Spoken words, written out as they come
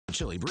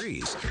chilly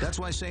breeze. That's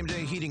why Same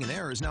Day Heating and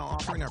Air is now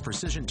offering our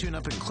precision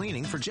tune-up and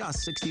cleaning for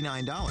just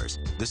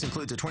 $69. This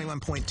includes a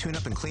 21-point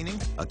tune-up and cleaning,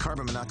 a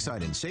carbon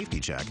monoxide and safety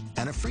check,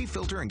 and a free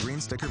filter and green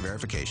sticker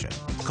verification.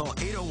 Call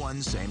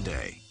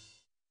 801-SAME-DAY.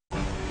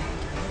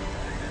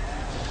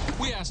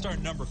 We asked our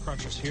number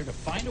crunchers here to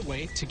find a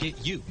way to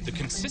get you the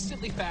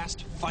consistently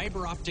fast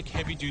fiber optic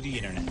heavy-duty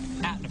internet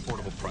at an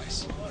affordable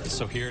price.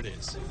 So here it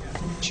is.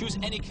 Choose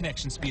any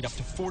connection speed up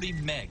to 40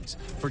 megs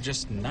for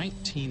just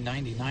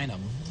 $19.99 a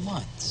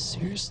month.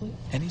 Seriously?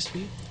 Any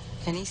speed?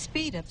 Any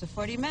speed up to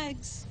 40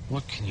 megs.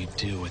 What can you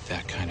do with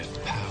that kind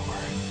of power?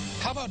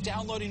 How about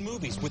downloading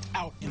movies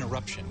without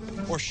interruption?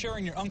 Or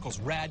sharing your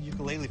uncle's rad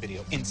ukulele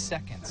video in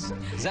seconds?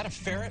 Is that a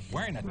ferret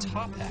wearing a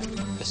top hat?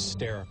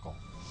 Hysterical.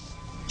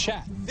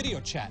 Chat,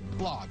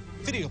 blog,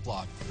 video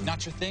blog.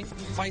 Not your thing?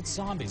 Fight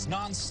zombies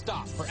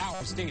non-stop for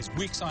hours, days,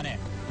 weeks on end.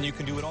 And you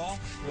can do it all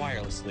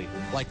wirelessly,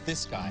 like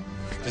this guy.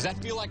 Does that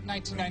feel like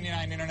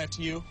 $19.99 internet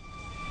to you?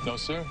 No,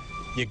 sir.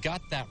 You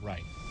got that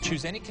right.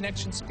 Choose any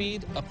connection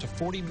speed up to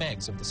 40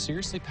 megs of the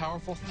seriously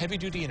powerful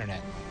heavy-duty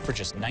internet for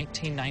just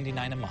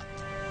 $19.99 a month.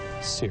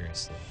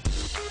 Seriously.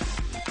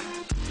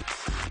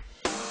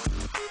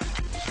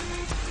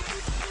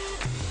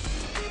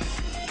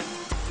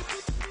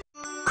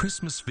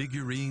 Christmas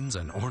figurines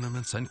and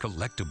ornaments and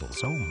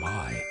collectibles, oh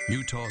my.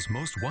 Utah's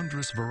most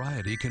wondrous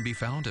variety can be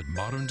found at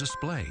Modern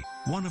Display.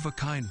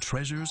 One-of-a-kind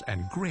treasures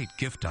and great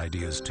gift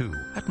ideas, too,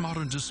 at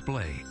Modern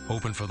Display.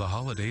 Open for the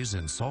holidays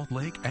in Salt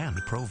Lake and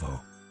Provo.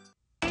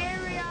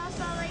 We're Real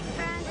Salt Lake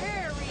fans.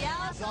 We're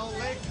Real Salt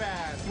Lake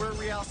fans. We're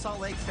Real Salt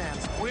Lake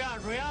fans. We are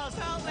Real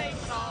Salt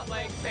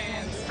Lake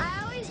fans.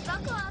 I always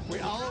buckle up. We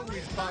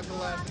always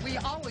buckle up. We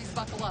always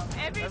buckle up.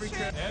 Every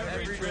trip.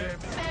 Every trip.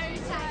 Every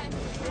time.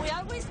 We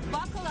always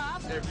buckle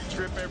up. Every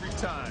trip, every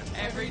time.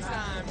 Every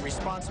time.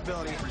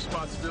 Responsibility.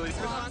 Responsibility.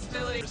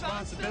 Responsibility.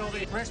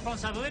 Responsibility.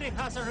 Responsibility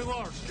has a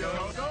reward.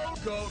 Go, go,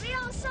 go.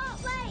 Real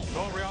Salt Lake.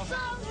 Go, Real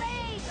Salt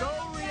Lake. Go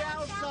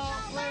Real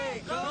Salt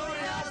Lake. Go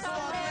Real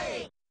Salt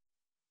Lake.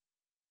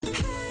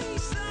 Hey,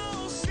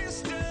 soul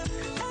sister,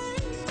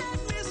 ain't that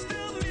Mr.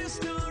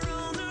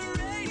 on the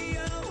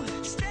radio?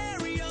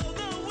 Stereo,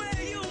 the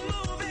way you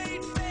move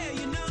ain't fair,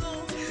 you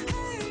know.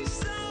 Hey,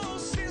 soul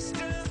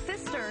sister.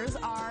 Sisters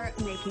are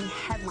making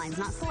headlines,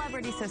 not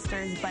celebrity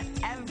sisters, but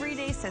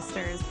everyday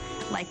sisters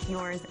like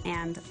yours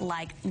and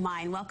like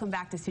mine. Welcome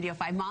back to Studio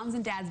 5. Moms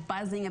and dads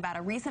buzzing about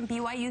a recent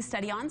BYU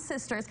study on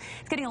sisters.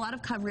 It's getting a lot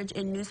of coverage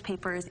in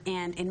newspapers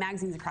and in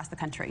magazines across the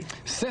country.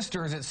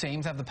 Sisters, it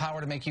seems, have the power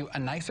to make you a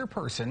nicer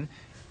person,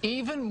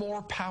 even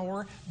more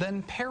power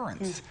than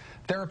parents.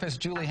 Therapist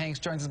Julie Hanks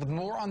joins us with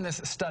more on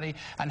this study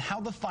and how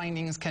the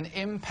findings can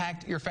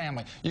impact your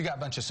family. You got a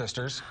bunch of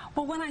sisters.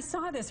 Well, when I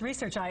saw this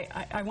research,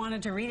 I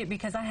wanted to read it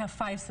because I have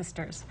 5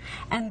 sisters,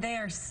 and they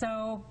are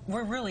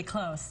we're really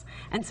close.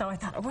 And so I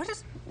thought,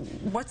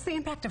 what's the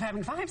impact of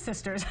having 5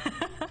 sisters?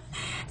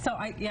 So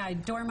I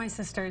adore my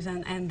sisters,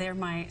 and they're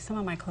some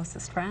of my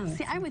closest friends.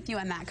 See, I'm with you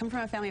on that. I come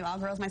from a family of all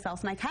girls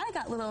myself, and I kind of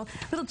got little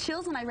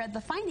chills when I read the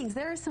findings.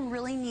 There are some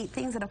really neat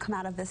things that have come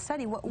out of this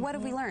study. What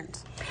have we learned?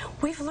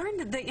 We've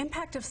learned the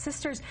impact of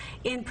sisters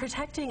in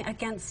protecting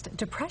against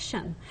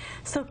depression.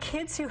 So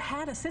kids who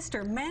had a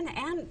sister, men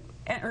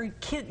or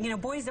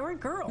boys or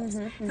girls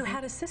who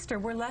had a sister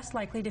were less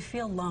likely to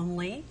feel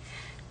lonely,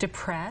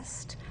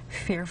 depressed,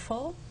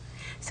 fearful.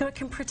 So it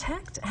can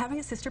having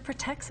a sister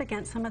protects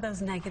against some of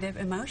those negative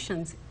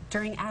emotions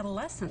during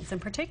adolescence in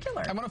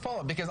particular. I want to follow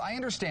up because I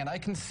understand, I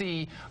can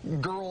see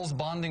girls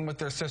bonding with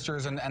their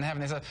sisters and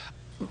having this.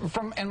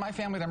 In my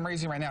family that I'm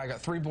raising right now, I got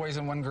 3 boys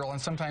and 1 girl,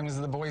 and sometimes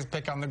the boys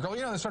pick on the girl.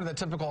 You know, there's sort of the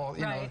typical,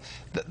 know,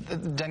 the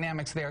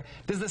dynamics there.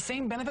 Does the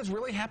same benefits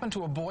really happen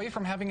to a boy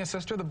from having a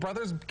sister? The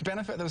brothers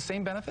benefit those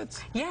same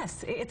benefits?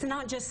 Yes, it's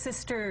not just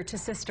sister to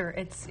sister.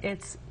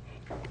 It's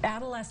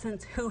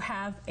adolescents who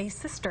have a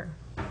sister.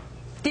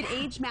 Did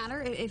age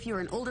matter if you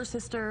were an older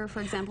sister,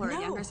 for example, or a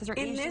younger sister?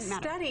 In this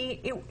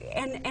study,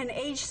 and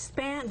age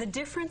span, the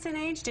difference in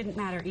age didn't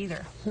matter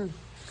either.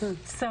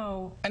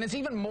 So, and it's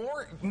even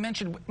more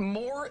mentioned,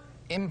 more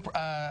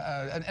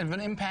of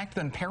an impact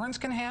than parents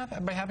can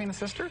have by having a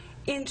sister?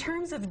 In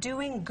terms of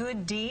doing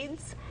good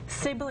deeds,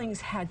 siblings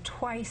had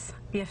twice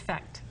the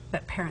effect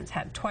that parents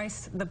had,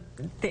 twice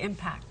the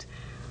impact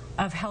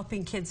of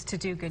helping kids to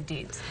do good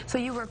deeds. So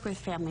you work with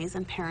families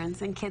and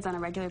parents and kids on a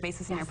regular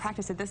basis in your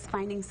practice. Did this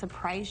finding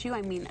surprise you?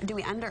 I mean, do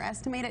we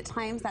underestimate at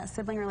times that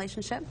sibling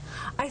relationship?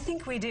 I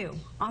think we do.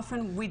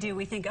 Often we do.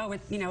 We think, oh,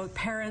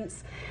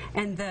 parents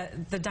and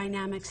the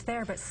dynamics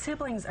there, but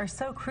siblings are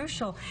so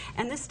crucial.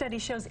 And this study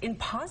shows in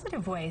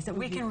positive ways that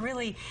we can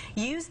really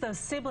use those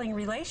sibling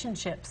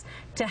relationships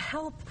to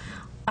help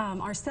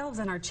ourselves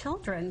and our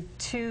children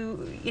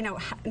to,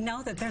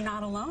 know that they're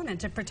not alone and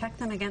to protect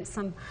them against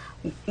some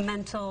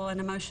mental and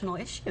emotional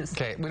issues.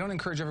 Okay, we don't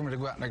encourage everyone to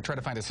go out and try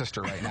to find a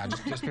sister right now,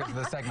 just because of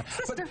this segment.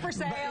 Sister for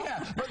sale.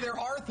 But there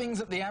are things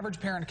that the average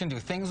parent can do,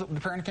 things that the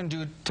parent can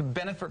do to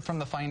benefit from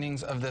the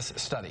findings of this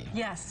study.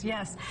 Yes,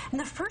 yes. And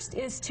the first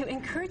is to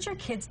encourage your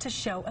kids to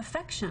show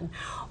affection.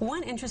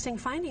 One interesting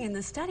finding in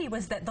the study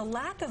was that the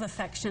lack of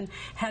affection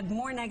had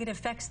more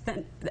negative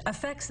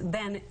effects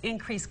than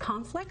increased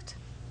conflict.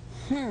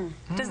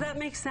 Does that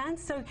make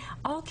sense? So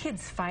all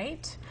kids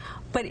fight,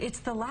 but it's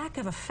the lack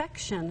of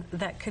affection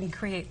that can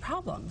create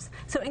problems.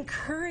 So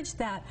encourage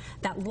that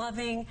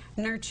loving,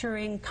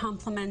 nurturing,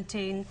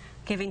 complimenting,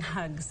 giving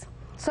hugs.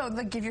 So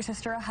give your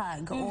sister a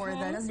hug, or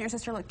doesn't your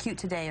sister look cute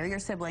today, or your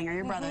sibling, or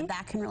your brother,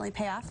 that can really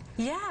pay off?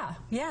 Yeah,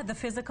 yeah, the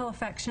physical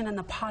affection and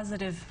the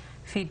positive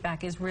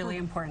feedback is really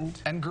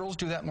important. And girls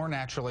do that more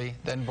naturally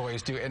than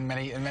boys do in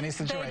many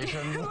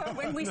situations.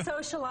 When we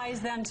socialize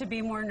them to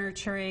be more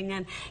nurturing,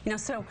 and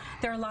so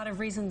there are a lot of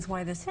reasons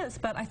why this is,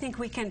 but I think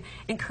we can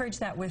encourage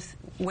that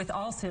with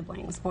all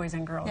siblings, boys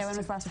and girls. Yeah, when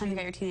was the last time you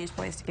got your teenage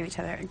boys to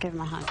give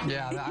them a hug?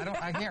 Yeah,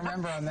 I can't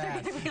remember on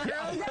that.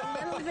 Girls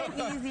are a little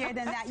bit easier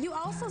than that. You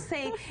also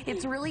say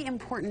it's really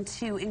important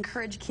to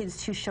encourage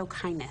kids to show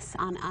kindness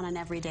on an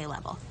everyday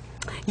level.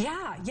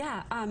 Yeah,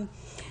 yeah.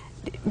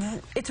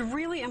 It's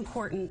really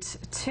important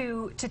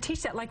to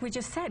teach that. Like we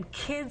just said,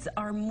 kids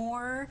are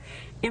more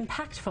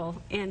impactful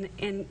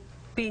in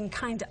being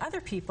kind to other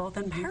people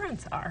than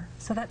parents are.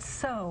 So that's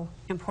so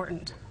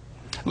important.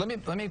 Let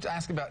me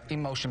ask about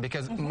emotion,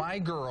 because my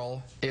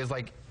girl is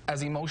like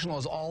as emotional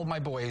as all of my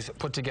boys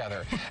put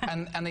together.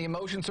 and the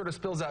emotion sort of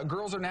spills out.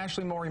 Girls are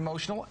naturally more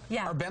emotional.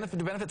 Yeah.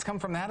 Do benefits come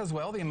from that as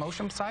well, the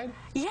emotion side?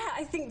 Yeah,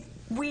 I think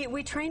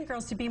we train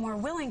girls to be more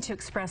willing to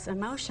express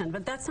emotion,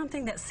 but that's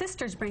something that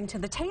sisters bring to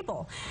the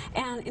table.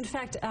 And in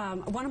fact,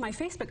 one of my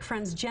Facebook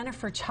friends,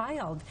 Jennifer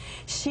Child,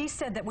 she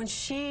said that when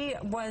she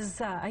was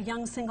a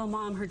young single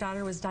mom, her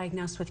daughter was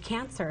diagnosed with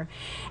cancer,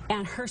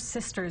 and her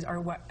sisters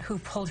are who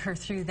pulled her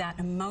through that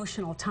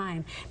emotional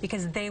time,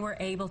 because they were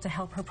able to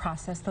help her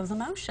process those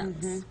emotions.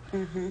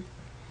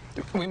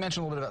 We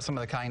mentioned a little bit about some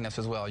of the kindness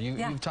as well.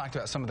 You've talked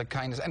about some of the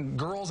kindness. And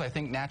girls, I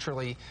think,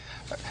 naturally,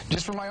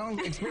 just from my own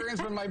experience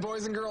with my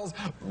boys and girls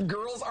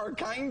are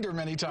kinder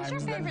many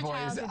times than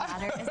boys. Is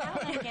that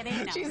what I'm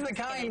getting? No, she's the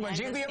kind one.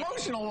 She's the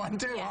emotional one,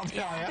 too, I'll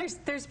tell you.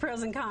 There's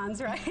pros and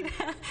cons, right?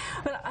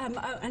 But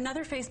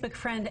another Facebook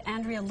friend,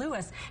 Andrea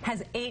Lewis,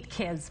 has 8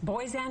 kids,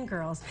 boys and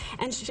girls.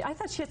 And I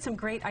thought she had some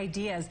great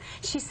ideas.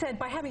 She said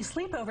by having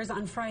sleepovers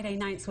on Friday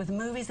nights with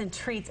movies and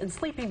treats and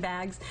sleeping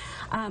bags,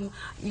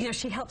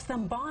 she helps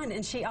them bond.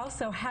 And she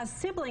also has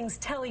siblings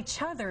tell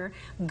each other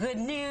good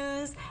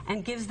news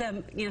and gives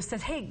them,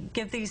 says, hey,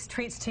 give these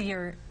treats to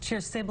your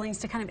siblings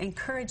to kind of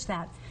encourage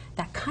that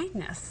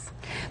kindness.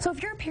 So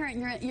if you're a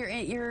parent,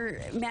 you're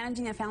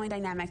managing a family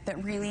dynamic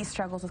that really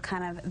struggles with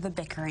kind of the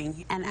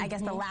bickering and I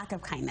guess the lack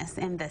of kindness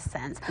in this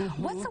sense,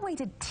 what's the way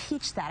to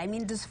teach that? I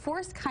mean, does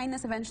forced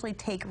kindness eventually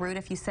take root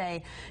if you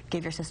say,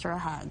 give your sister a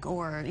hug,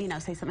 or,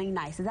 say something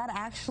nice? Does that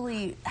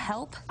actually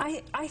help?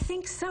 I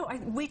think so.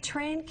 We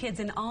train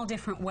kids in all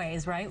different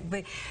ways, right?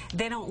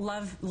 They don't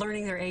love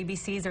learning their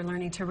ABCs or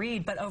learning to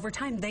read, but over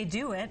time they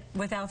do it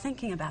without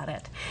thinking about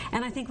it.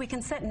 And I think we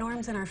can set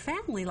norms in our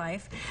family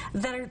life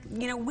that are,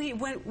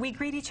 we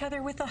greet each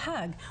other with a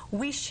hug,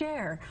 we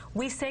share,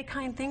 we say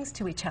kind things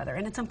to each other,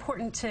 and it's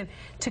important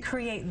to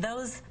create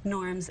those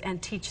norms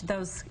and teach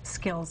those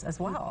skills as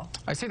well.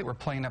 I see that we're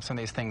playing up some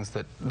of these things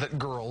that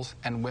girls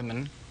and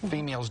women,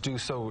 females, do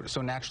so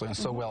naturally and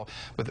so well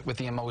with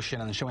the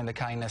emotion and showing the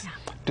kindness.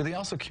 Yeah. Do they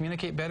also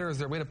communicate better? Is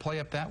there a way to play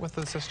up that with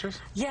the sisters?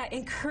 Yeah,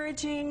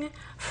 encouraging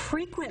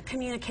frequent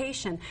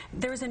communication.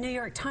 There was a New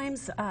York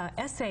Times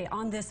essay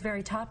on this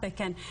very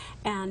topic,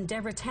 and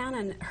Deborah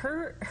Tannen,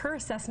 her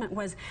assessment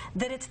was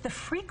that it's the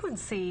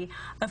frequency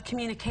of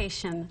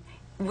communication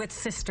with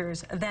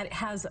sisters that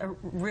has a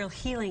real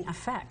healing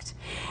effect.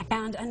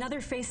 And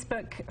another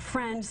Facebook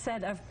friend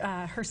said of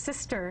her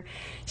sister,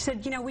 she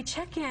said, we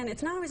check in,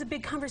 it's not always a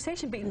big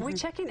conversation, but we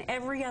check in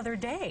every other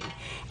day,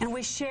 and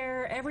we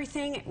share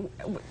everything.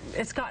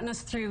 It's gotten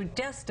us through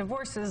deaths,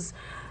 divorces,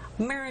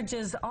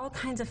 marriages, all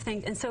kinds of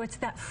things. And so it's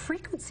that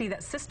frequency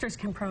that sisters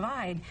can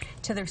provide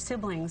to their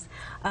siblings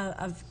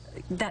of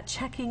that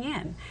checking in.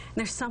 And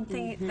there's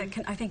something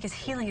that I think is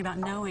healing about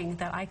knowing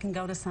that I can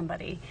go to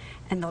somebody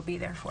and they'll be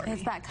there for me.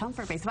 It's that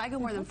comfort base. If I go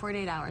more than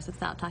 48 hours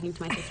without talking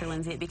to my sister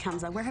Lindsay, it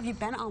becomes where have you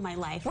been all my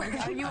life?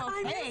 Are you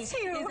okay? Is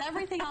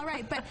everything all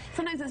right? But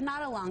sometimes it's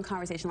not a long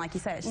conversation, like you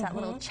said. It's just that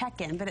little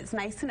check-in. But it's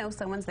nice to know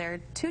someone's there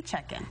to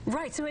check in.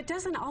 Right. So it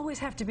doesn't always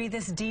have to be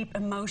this deep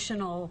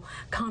emotional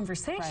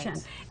conversation.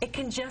 It It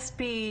can just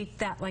be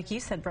that, like you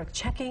said, Brooke,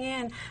 checking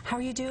in. How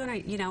are you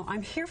doing? You know,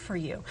 I'm here for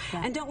you.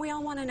 Yeah. And don't we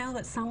all want to know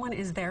that someone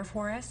is there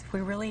for us if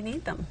we really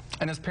need them?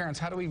 And as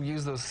parents, how do we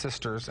use those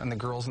sisters and the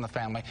girls in the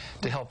family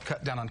to help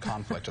cut down on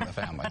conflict in the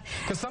family?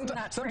 Because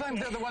sometimes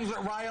they're the ones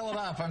that rile it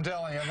up, I'm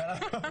telling you.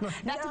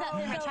 Not to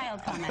that very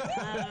child comment.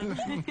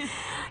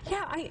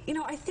 Yeah,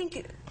 I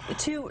think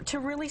to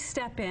really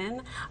step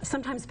in,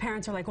 sometimes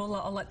parents are like, well,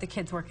 I'll let the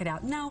kids work it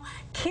out. No,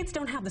 kids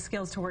don't have the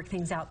skills to work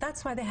things out.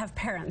 That's why they have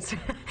parents.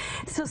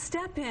 So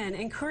step in,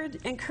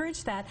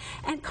 encourage that.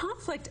 And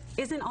conflict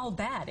isn't all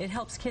bad. It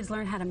helps kids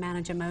learn how to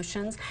manage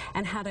emotions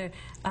and how to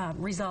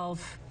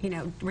resolve,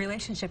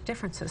 relationship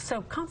differences.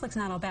 So conflict's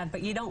not all bad,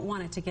 but you don't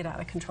want it to get out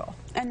of control.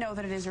 And know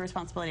that it is your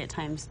responsibility at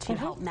times to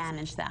help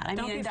manage that.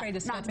 Don't be afraid to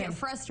step in. Not to get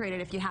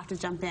frustrated if you have to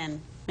jump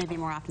in maybe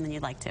more often than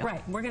you'd like to.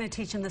 Right. We're going to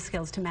teach them the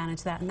skills to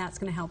manage that, and that's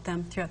going to help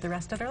them throughout the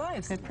rest of their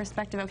lives. Good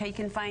perspective. Okay, you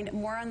can find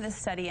more on this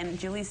study and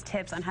Julie's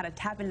tips on how to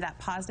tap into that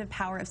positive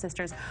power of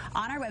sisters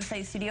on our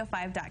website,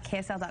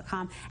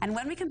 studio5.ksl.com. And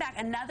when we come back,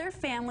 another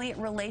family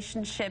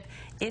relationship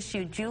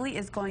issue. Julie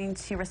is going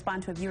to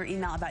respond to a viewer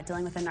email about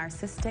dealing with a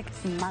narcissistic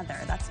mother.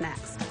 That's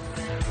next.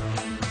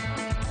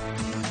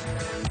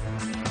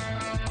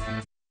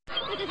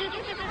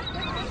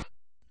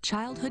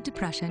 Childhood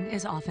depression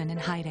is often in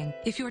hiding.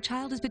 If your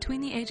child is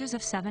between the ages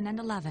of 7 and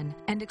 11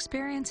 and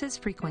experiences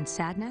frequent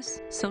sadness,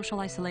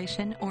 social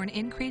isolation, or an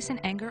increase in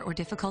anger or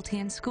difficulty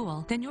in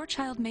school, then your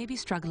child may be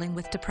struggling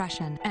with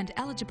depression and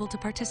eligible to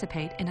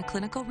participate in a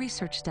clinical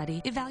research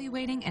study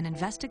evaluating an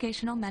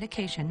investigational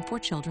medication for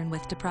children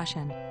with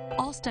depression.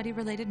 All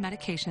study-related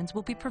medications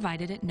will be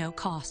provided at no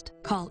cost.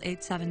 Call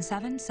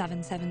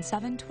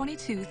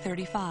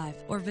 877-777-2235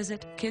 or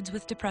visit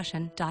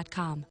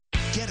kidswithdepression.com.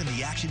 Get in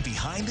the action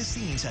behind the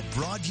scenes at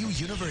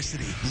Broadview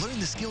University. Learn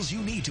the skills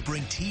you need to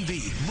bring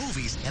TV,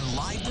 movies, and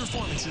live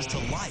performances to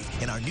life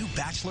in our new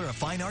Bachelor of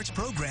Fine Arts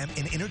program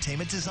in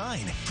Entertainment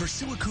Design.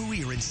 Pursue a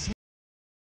career in